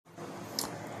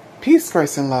Peace,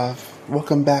 grace, and love.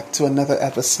 Welcome back to another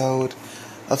episode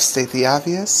of State the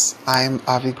Obvious. I'm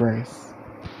Avi Grace.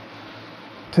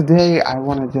 Today, I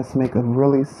want to just make a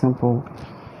really simple,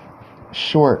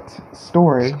 short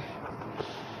story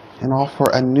and offer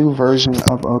a new version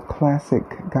of a classic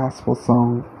gospel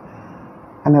song,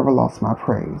 I Never Lost My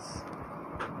Praise,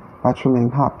 by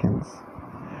Tremaine Hopkins.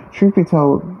 Truth be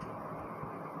told,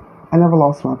 I Never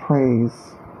Lost My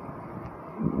Praise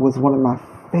was one of my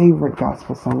favorite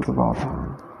gospel songs of all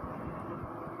time.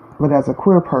 But as a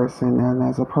queer person and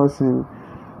as a person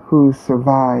who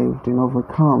survived and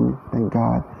overcome, thank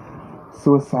God,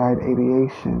 suicide,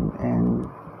 ideation, and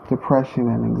depression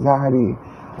and anxiety,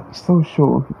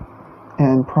 social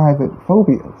and private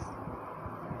phobias,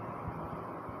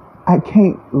 I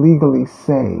can't legally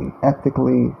say,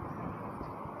 ethically,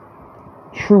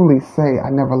 truly say I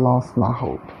never lost my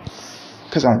hope.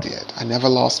 Because I did. I never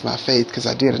lost my faith because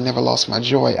I did. I never lost my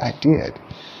joy. I did.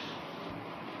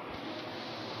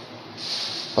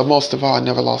 But most of all, I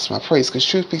never lost my praise. Because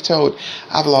truth be told,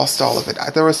 I've lost all of it.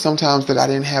 There were some times that I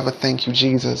didn't have a thank you,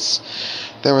 Jesus.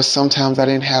 There were some times I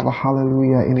didn't have a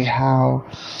hallelujah anyhow.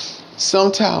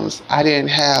 Sometimes I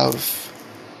didn't have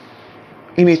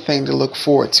anything to look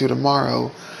forward to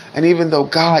tomorrow. And even though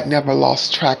God never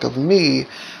lost track of me,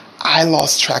 I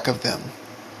lost track of them.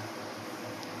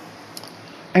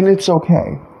 And it's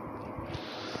okay.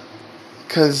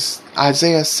 Because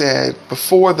Isaiah said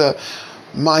before the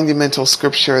monumental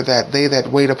scripture that they that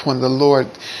wait upon the Lord,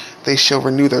 they shall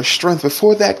renew their strength.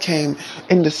 Before that came,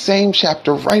 in the same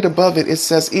chapter, right above it, it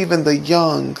says, even the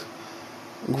young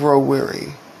grow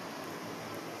weary.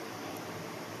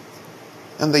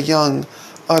 And the young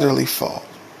utterly fall.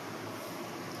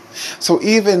 So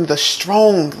even the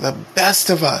strong, the best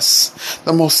of us,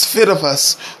 the most fit of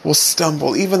us will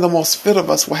stumble. Even the most fit of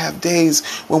us will have days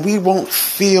when we won't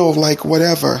feel like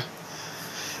whatever.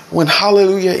 When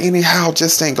hallelujah anyhow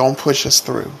just ain't gonna push us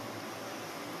through.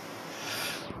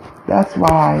 That's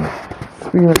why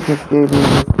Spirit just gave me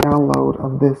this download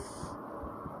of this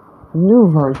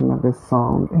new version of this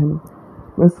song. And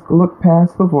let's look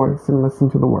past the voice and listen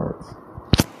to the words.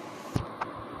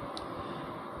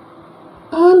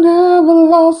 I never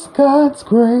lost God's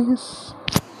grace.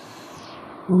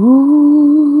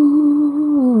 Ooh,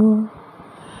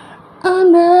 I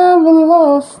never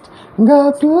lost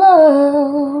God's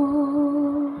love.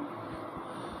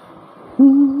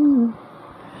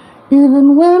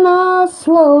 Even when I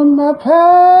slow in my pace,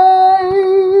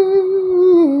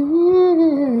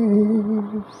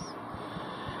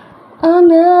 I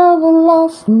never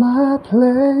lost my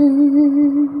place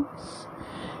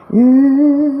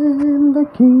in the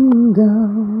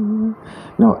kingdom.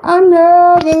 No, I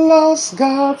never lost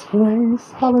God's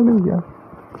grace. Hallelujah.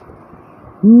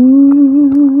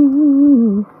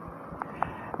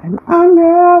 And I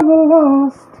never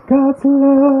lost God's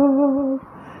love.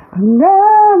 I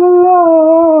never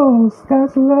lost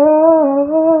God's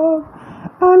love.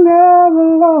 I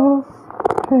never lost.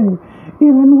 Hey,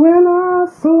 even when I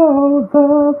slow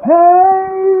the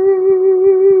pace,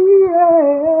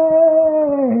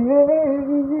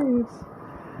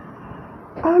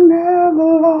 I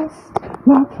never lost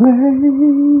my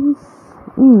place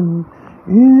in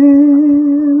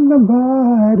the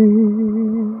body.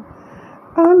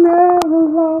 I never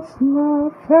lost my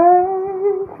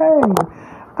faith. Hey,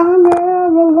 I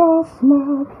never lost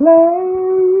my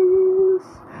place.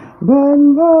 But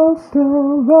most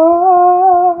of all,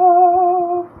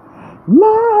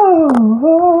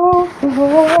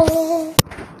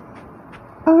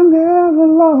 I never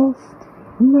lost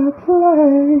my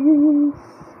place.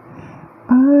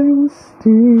 I'm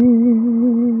still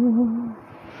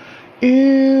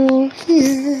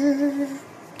here.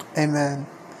 Amen.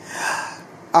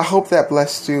 I hope that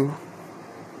blessed you.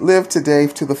 Live today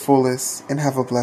to the fullest and have a blessed